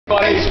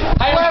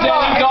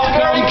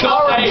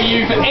HamishDanny.com.au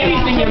for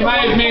anything you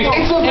may have missed,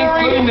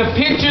 including the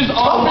pictures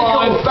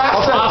online of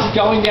us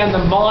going down the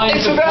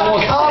mines, of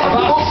course,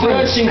 of us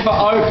searching for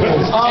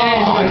opals.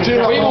 And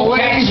we will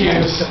catch you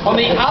on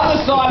the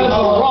other side of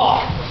the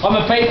rock on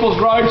the People's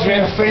Road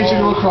Trip.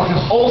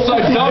 Also,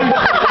 don't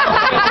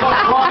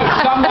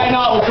Sunday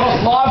night we'll cross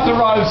live the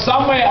road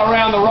somewhere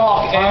around the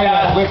rock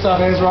and lift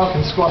up his rock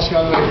and squash the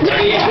other end.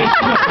 Just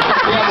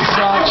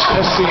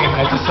seeing,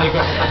 it's a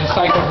secret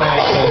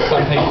match to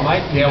some people,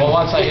 mate. Yeah, well,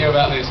 once I hear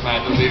about this,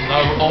 mate, there'll be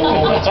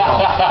all that's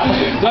wrong.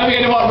 Don't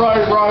forget to watch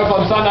Road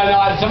on Sunday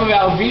night. Some of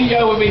our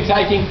video we've been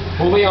taking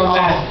will be on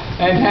that.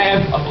 And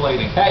Ham, I'm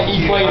bleeding.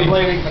 He's bleeding.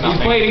 He's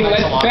bleeding.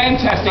 That's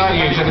fantastic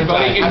news,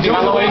 everybody. Enjoy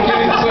the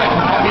weekend.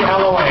 Happy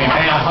Halloween.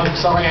 Hey, I'm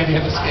sorry Andy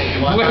had to scare you.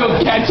 We'll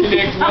catch you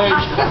next week.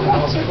 That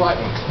was a great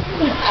one.